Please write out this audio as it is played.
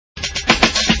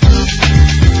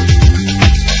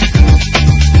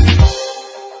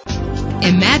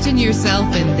Imagine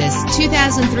yourself in this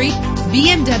 2003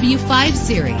 BMW 5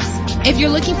 Series. If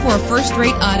you're looking for a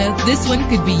first-rate auto, this one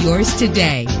could be yours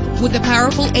today. With a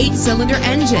powerful 8-cylinder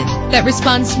engine that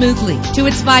responds smoothly to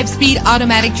its 5-speed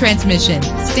automatic transmission.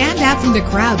 Stand out from the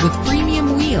crowd with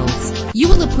premium wheels. You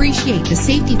will appreciate the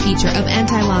safety feature of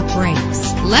anti-lock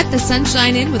brakes. Let the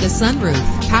sunshine in with a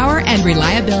sunroof. Power and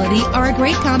reliability are a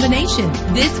great combination.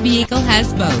 This vehicle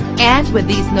has both. And with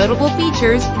these notable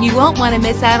features, you won't want to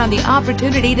miss out on the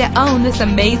opportunity to own this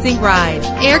amazing ride.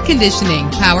 Air conditioning,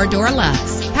 power door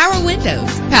locks, power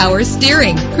windows, power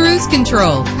steering, cruise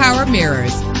control, power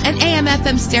mirrors, an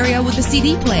AM/FM stereo with a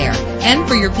CD player. And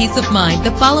for your peace of mind,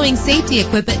 the following safety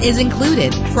equipment is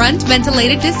included: front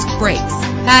ventilated disc brakes,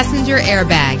 passenger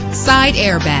airbag, side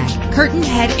airbag, curtain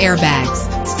head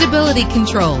airbags, stability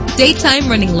control, daytime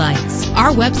running lights.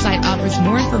 Our website offers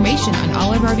more information on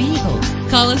all of our vehicles.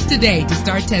 Call us today to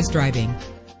start test driving.